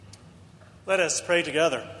Let us pray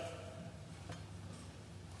together.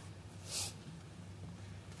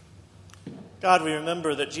 God, we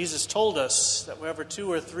remember that Jesus told us that wherever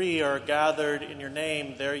two or three are gathered in your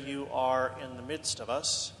name, there you are in the midst of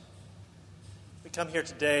us. We come here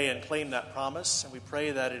today and claim that promise, and we pray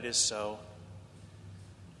that it is so.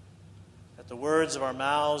 That the words of our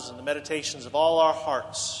mouths and the meditations of all our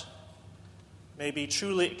hearts may be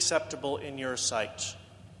truly acceptable in your sight.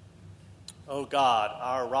 O God,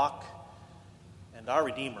 our rock and our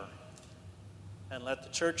Redeemer. And let the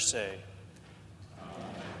church say,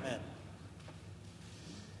 Amen.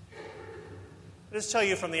 Let us tell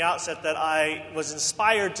you from the outset that I was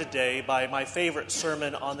inspired today by my favorite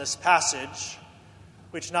sermon on this passage,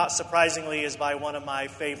 which not surprisingly is by one of my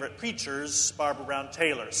favorite preachers, Barbara Brown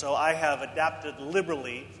Taylor. So I have adapted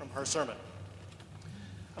liberally from her sermon.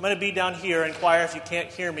 I'm going to be down here in choir. If you can't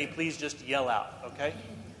hear me, please just yell out, okay?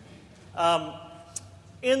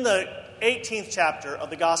 In the 18th chapter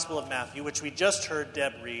of the Gospel of Matthew, which we just heard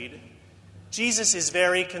Deb read, Jesus is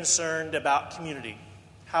very concerned about community,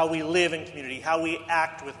 how we live in community, how we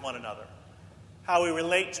act with one another, how we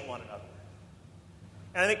relate to one another.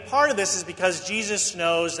 And I think part of this is because Jesus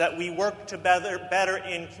knows that we work together better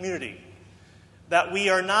in community, that we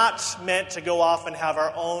are not meant to go off and have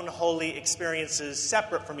our own holy experiences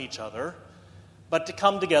separate from each other, but to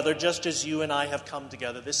come together just as you and I have come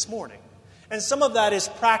together this morning. And some of that is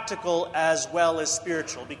practical as well as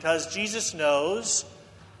spiritual, because Jesus knows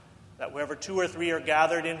that wherever two or three are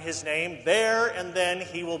gathered in his name, there and then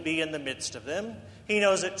he will be in the midst of them. He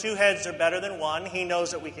knows that two heads are better than one. He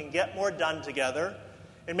knows that we can get more done together.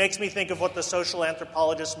 It makes me think of what the social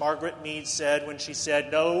anthropologist Margaret Mead said when she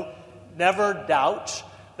said, "No, never doubt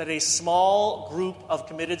that a small group of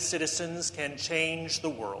committed citizens can change the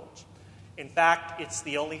world. In fact, it's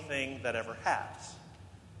the only thing that ever has."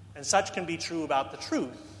 And such can be true about the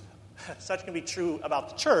truth. Such can be true about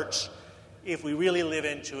the church if we really live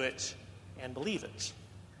into it and believe it.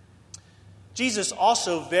 Jesus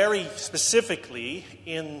also very specifically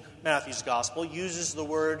in Matthew's gospel uses the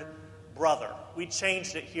word brother. We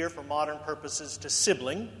changed it here for modern purposes to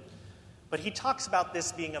sibling, but he talks about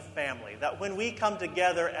this being a family, that when we come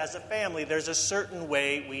together as a family, there's a certain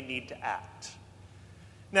way we need to act.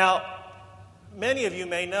 Now, many of you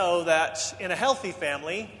may know that in a healthy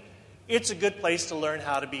family, it's a good place to learn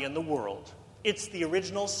how to be in the world. It's the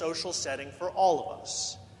original social setting for all of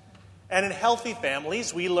us. And in healthy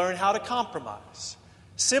families, we learn how to compromise.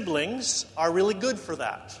 Siblings are really good for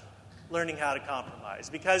that, learning how to compromise,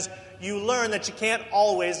 because you learn that you can't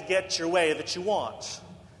always get your way that you want.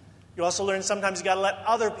 You also learn sometimes you got to let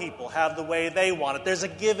other people have the way they want it. There's a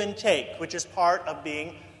give and take, which is part of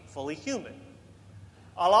being fully human.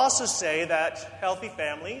 I'll also say that healthy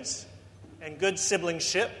families and good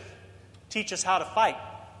siblingship teach us how to fight.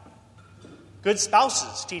 Good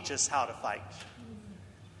spouses teach us how to fight.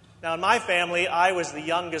 Now, in my family, I was the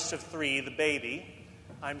youngest of three, the baby.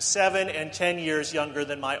 I'm 7 and 10 years younger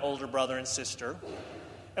than my older brother and sister.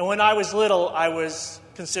 And when I was little, I was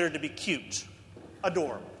considered to be cute,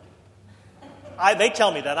 adorable. They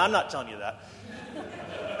tell me that. I'm not telling you that.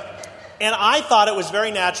 And I thought it was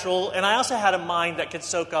very natural, and I also had a mind that could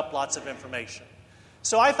soak up lots of information.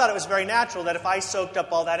 So I thought it was very natural that if I soaked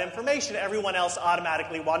up all that information, everyone else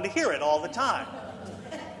automatically wanted to hear it all the time.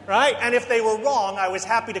 Right? And if they were wrong, I was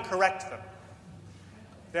happy to correct them.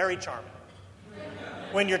 Very charming.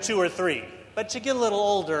 When you're 2 or 3. But you get a little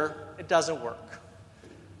older, it doesn't work.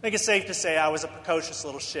 I think it's safe to say I was a precocious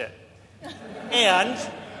little shit. And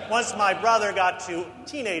once my brother got to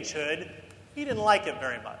teenagehood, he didn't like it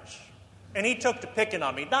very much. And he took to picking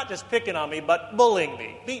on me, not just picking on me, but bullying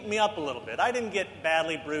me, beating me up a little bit. I didn't get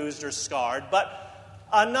badly bruised or scarred, but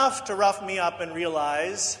enough to rough me up and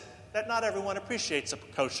realize that not everyone appreciates a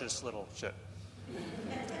precocious little shit.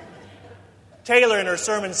 Taylor in her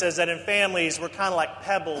sermon says that in families, we're kind of like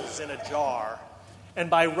pebbles in a jar. And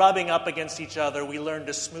by rubbing up against each other, we learn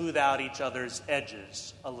to smooth out each other's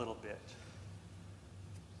edges a little bit.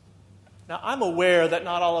 Now, I'm aware that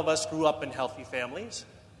not all of us grew up in healthy families.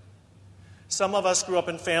 Some of us grew up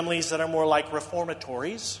in families that are more like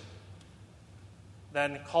reformatories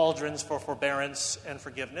than cauldrons for forbearance and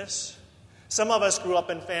forgiveness. Some of us grew up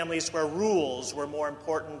in families where rules were more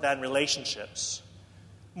important than relationships,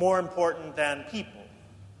 more important than people,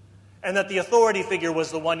 and that the authority figure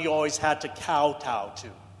was the one you always had to kowtow to,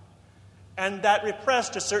 and that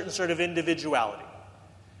repressed a certain sort of individuality,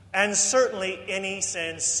 and certainly any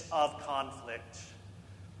sense of conflict.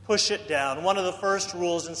 Push it down. One of the first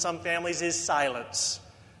rules in some families is silence.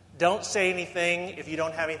 Don't say anything if you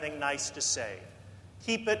don't have anything nice to say.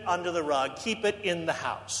 Keep it under the rug. Keep it in the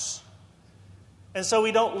house. And so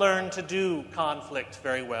we don't learn to do conflict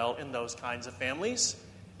very well in those kinds of families.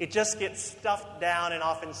 It just gets stuffed down and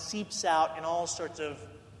often seeps out in all sorts of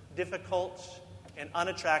difficult and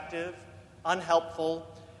unattractive, unhelpful,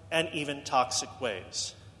 and even toxic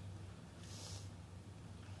ways.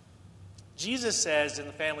 Jesus says in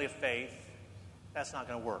the family of faith, that's not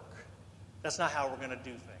going to work. That's not how we're going to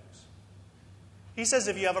do things. He says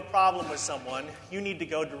if you have a problem with someone, you need to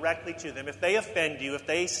go directly to them. If they offend you, if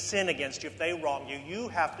they sin against you, if they wrong you, you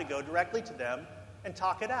have to go directly to them and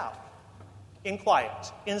talk it out. In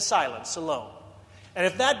quiet, in silence, alone. And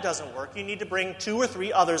if that doesn't work, you need to bring 2 or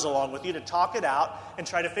 3 others along with you to talk it out and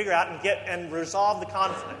try to figure out and resolve the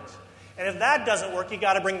conflict. And if that doesn't work, you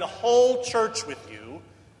got to bring the whole church with you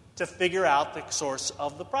to figure out the source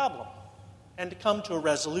of the problem and to come to a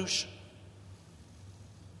resolution.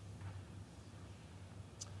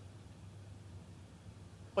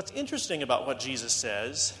 What's interesting about what Jesus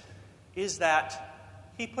says is that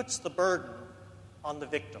he puts the burden on the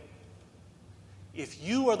victim. If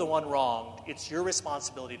you are the one wronged, it's your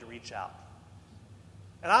responsibility to reach out.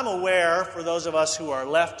 And I'm aware, for those of us who are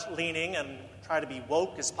left-leaning and try to be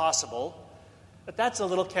woke as possible, that that's a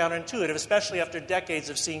little counterintuitive, especially after decades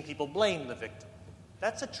of seeing people blame the victim.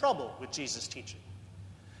 That's a trouble with Jesus' teaching.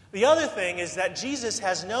 The other thing is that Jesus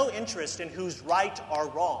has no interest in who's right or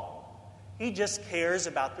wrong. He just cares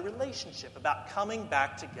about the relationship, about coming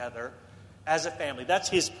back together as a family. That's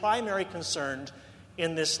his primary concern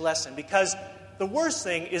in this lesson, because the worst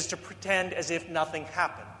thing is to pretend as if nothing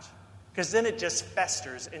happened, because then it just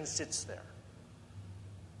festers and sits there.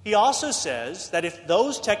 He also says that if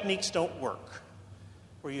those techniques don't work,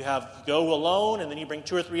 where you go alone and then you bring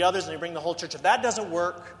 2 or 3 others and you bring the whole church, if that doesn't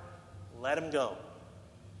work, let them go.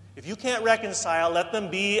 If you can't reconcile, let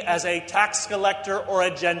them be as a tax collector or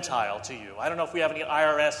a Gentile to you. I don't know if we have any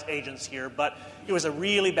IRS agents here, but it was a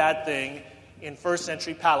really bad thing in first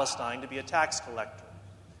century Palestine to be a tax collector,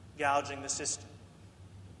 gouging the system.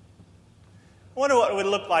 I wonder what it would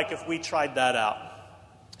look like if we tried that out.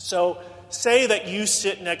 So, say that you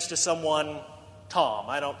sit next to someone, Tom.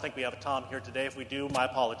 I don't think we have a Tom here today. If we do, my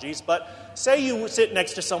apologies. But say you sit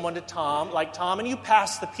next to someone like Tom, and you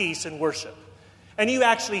pass the peace in worship. And you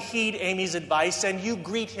actually heed Amy's advice, and you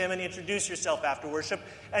greet him and introduce yourself after worship,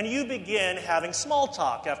 and you begin having small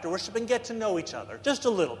talk after worship and get to know each other just a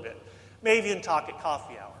little bit. Maybe even talk at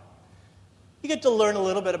coffee hour. You get to learn a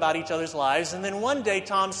little bit about each other's lives, and then one day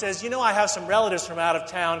Tom says, I have some relatives from out of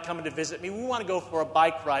town coming to visit me. We want to go for a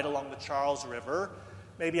bike ride along the Charles River,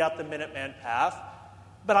 maybe out the Minuteman Path,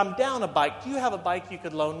 but I'm down a bike. Do you have a bike you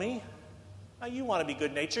could loan me? Now, you want to be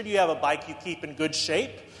good-natured. You have a bike you keep in good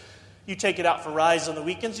shape. You take it out for rides on the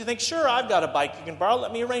weekends. You think, sure, I've got a bike you can borrow.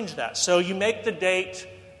 Let me arrange that. So you make the date.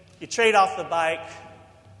 You trade off the bike.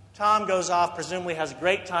 Tom goes off, presumably has a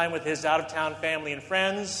great time with his out-of-town family and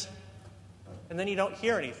friends. And then you don't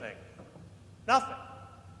hear anything. Nothing.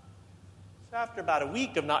 So after about a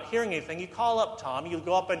week of not hearing anything, you call up Tom. You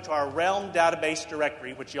go up into our Realm database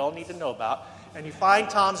directory, which you all need to know about, and you find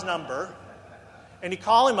Tom's number, and you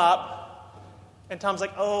call him up. And Tom's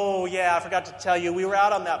like, oh, yeah, I forgot to tell you, we were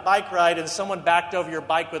out on that bike ride and someone backed over your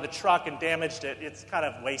bike with a truck and damaged it. It's kind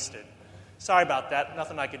of wasted. Sorry about that.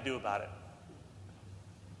 Nothing I could do about it.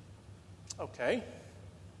 Okay.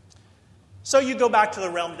 So you go back to the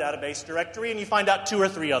Realm database directory and you find out 2 or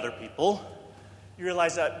 3 other people. You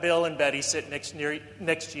realize that Bill and Betty sit next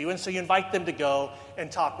to you, and so you invite them to go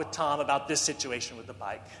and talk with Tom about this situation with the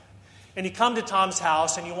bike. And you come to Tom's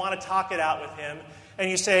house and you want to talk it out with him. And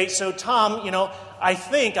you say, so Tom, I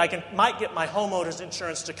think might get my homeowner's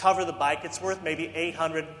insurance to cover the bike. It's worth maybe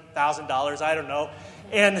 $800,000, I don't know.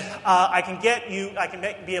 And I can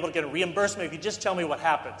be able to get a reimbursement if you just tell me what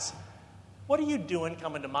happens. What are you doing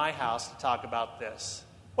coming to my house to talk about this?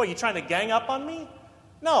 What, you trying to gang up on me?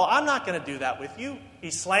 No, I'm not going to do that with you. He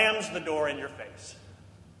slams the door in your face.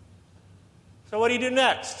 So what do you do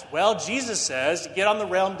next? Well, Jesus says you get on the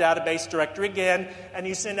Realm database directory again, and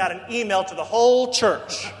you send out an email to the whole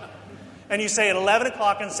church. And you say at 11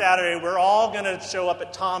 o'clock on Saturday, we're all going to show up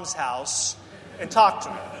at Tom's house and talk to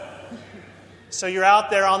him. So you're out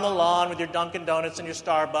there on the lawn with your Dunkin' Donuts and your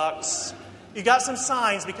Starbucks. You got some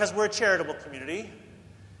signs because we're a charitable community.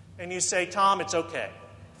 And you say, Tom, it's okay.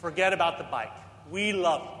 Forget about the bike. We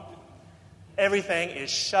love you. Everything is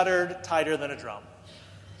shuttered tighter than a drum.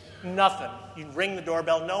 Nothing. You ring the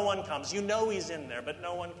doorbell, no one comes. You know he's in there, but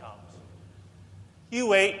no one comes. You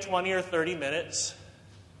wait 20 or 30 minutes,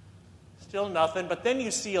 still nothing, but then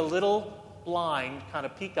you see a little blind kind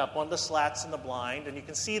of peek up, one of the slats in the blind, and you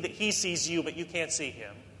can see that he sees you, but you can't see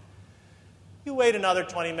him. You wait another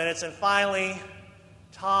 20 minutes, and finally,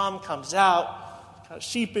 Tom comes out, kind of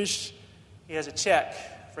sheepish. he has a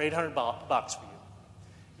check for $800 for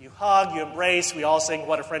you. You hug, you embrace, we all sing,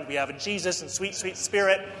 "What a friend we have in Jesus," and "Sweet, sweet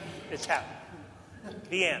spirit." It's happened.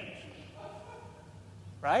 The end.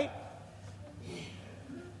 Right?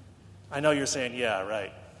 I know you're saying, "Yeah,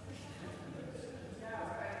 right."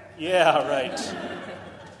 Yeah, right.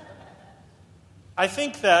 I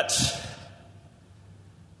think that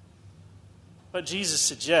what Jesus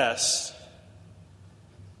suggests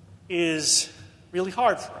is really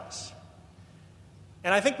hard for us.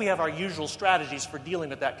 And I think we have our usual strategies for dealing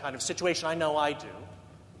with that kind of situation. I know I do.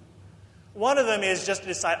 One of them is just to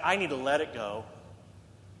decide, I need to let it go.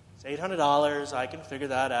 It's $800. I can figure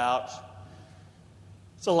that out.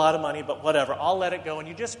 It's a lot of money, but whatever. I'll let it go, and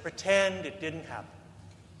you just pretend it didn't happen.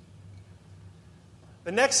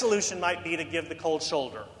 The next solution might be to give the cold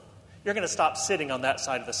shoulder. You're going to stop sitting on that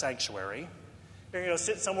side of the sanctuary. You're going to go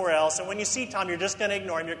sit somewhere else, and when you see Tom, you're just going to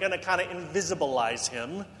ignore him. You're going to kind of invisibilize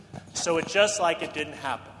him, so it's just like it didn't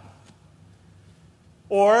happen.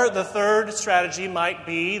 Or the third strategy might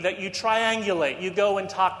be that you triangulate. You go and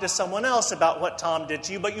talk to someone else about what Tom did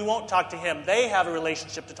to you, but you won't talk to him. They have a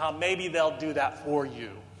relationship to Tom. Maybe they'll do that for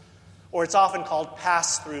you. Or it's often called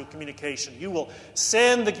pass-through communication. You will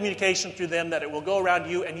send the communication through them that it will go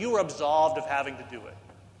around you, and you are absolved of having to do it.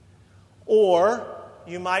 Or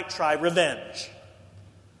you might try revenge.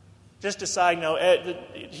 Just decide, no,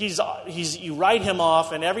 you write him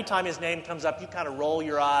off, and every time his name comes up, you kind of roll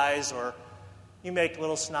your eyes, or you make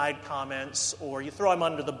little snide comments, or you throw him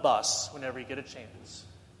under the bus whenever you get a chance.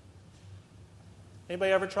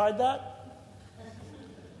 Anybody ever tried that?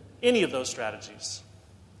 Any of those strategies.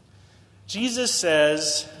 Jesus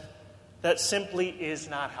says that simply is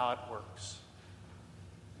not how it works.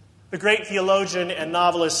 The great theologian and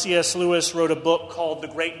novelist C.S. Lewis wrote a book called The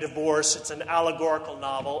Great Divorce. It's an allegorical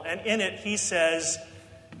novel, and in it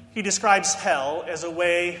he describes hell as a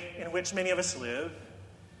way in which many of us live.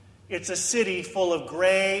 It's a city full of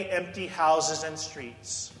gray, empty houses and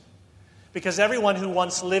streets. Because everyone who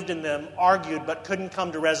once lived in them argued but couldn't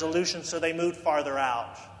come to resolution, so they moved farther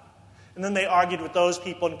out. And then they argued with those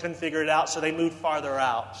people and couldn't figure it out, so they moved farther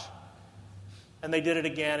out. And they did it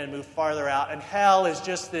again and moved farther out. And hell is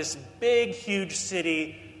just this big, huge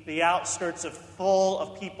city, the outskirts of full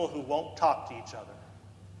of people who won't talk to each other.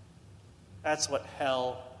 That's what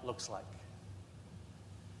hell looks like.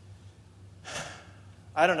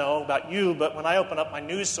 I don't know about you, but when I open up my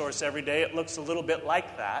news source every day, it looks a little bit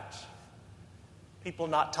like that. People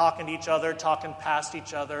not talking to each other, talking past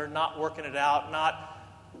each other, not working it out, not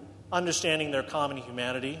understanding their common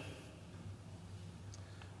humanity.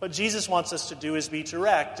 What Jesus wants us to do is be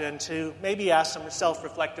direct and to maybe ask some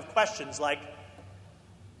self-reflective questions like,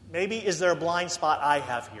 maybe is there a blind spot I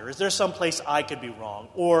have here? Is there some place I could be wrong?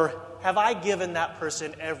 Or have I given that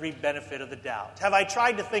person every benefit of the doubt? Have I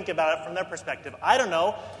tried to think about it from their perspective? I don't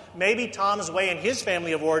know. Maybe Tom's way in his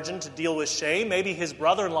family of origin to deal with shame, maybe his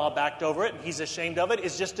brother-in-law backed over it and he's ashamed of it,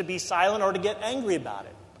 is just to be silent or to get angry about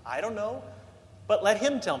it. I don't know. But let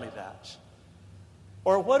him tell me that.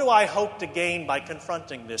 Or what do I hope to gain by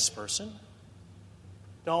confronting this person?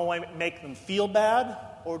 Do I make them feel bad,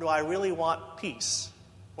 or do I really want peace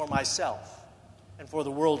for myself and for the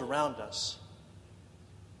world around us?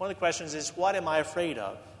 One of the questions is, what am I afraid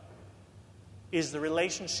of? Is the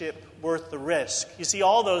relationship worth the risk? You see,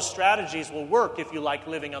 all those strategies will work if you like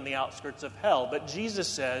living on the outskirts of hell. But Jesus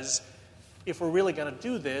says, if we're really going to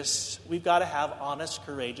do this, we've got to have honest,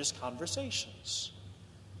 courageous conversations.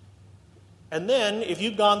 And then, if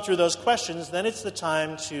you've gone through those questions, then it's the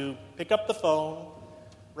time to pick up the phone,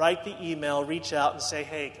 write the email, reach out and say,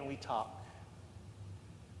 hey, can we talk?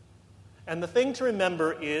 And the thing to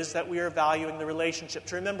remember is that we are valuing the relationship.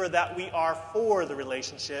 To remember that we are for the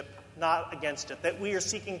relationship, not against it. That we are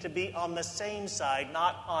seeking to be on the same side,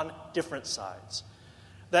 not on different sides.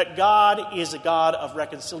 That God is a God of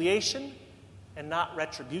reconciliation and not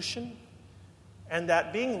retribution. And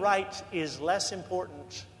that being right is less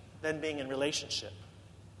important than being in relationship.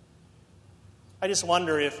 I just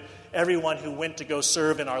wonder if everyone who went to go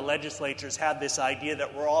serve in our legislatures had this idea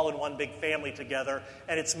that we're all in one big family together,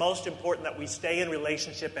 and it's most important that we stay in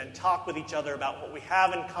relationship and talk with each other about what we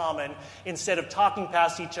have in common instead of talking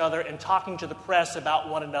past each other and talking to the press about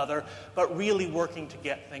one another, but really working to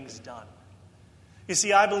get things done. You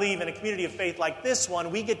see, I believe in a community of faith like this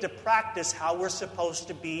one, we get to practice how we're supposed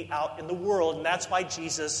to be out in the world, and that's why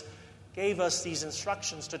Jesus gave us these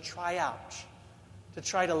instructions to try out, to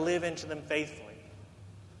try to live into them faithfully.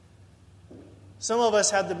 Some of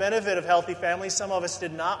us had the benefit of healthy families, some of us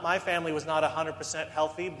did not. My family was not 100%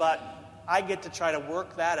 healthy, but I get to try to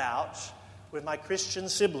work that out with my Christian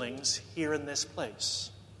siblings here in this place.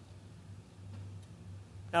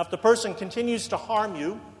 Now, if the person continues to harm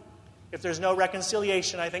you, if there's no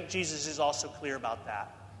reconciliation, I think Jesus is also clear about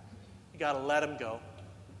that. You got to let them go.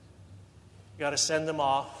 You got to send them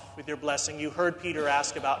off with your blessing. You heard Peter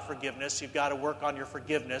ask about forgiveness. You've got to work on your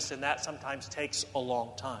forgiveness, and that sometimes takes a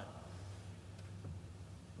long time.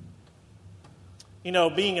 You know,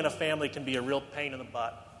 being in a family can be a real pain in the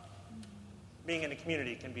butt. Being in a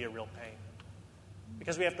community can be a real pain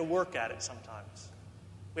because we have to work at it sometimes.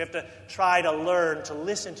 We have to try to learn to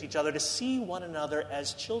listen to each other, to see one another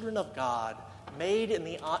as children of God, made in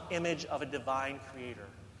the image of a divine creator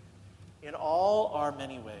in all our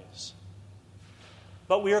many ways.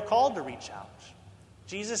 But we are called to reach out.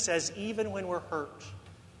 Jesus says, even when we're hurt,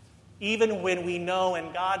 even when we know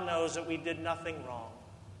and God knows that we did nothing wrong,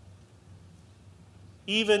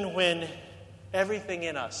 even when everything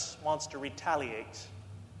in us wants to retaliate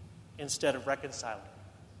instead of reconciling.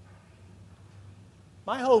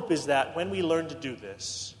 My hope is that when we learn to do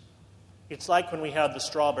this, it's like when we had the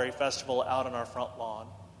Strawberry Festival out on our front lawn,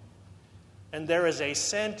 and there is a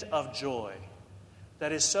scent of joy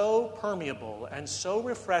that is so permeable and so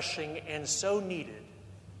refreshing and so needed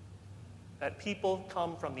that people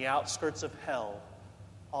come from the outskirts of hell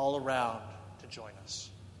all around to join us.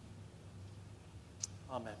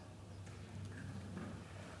 Amen.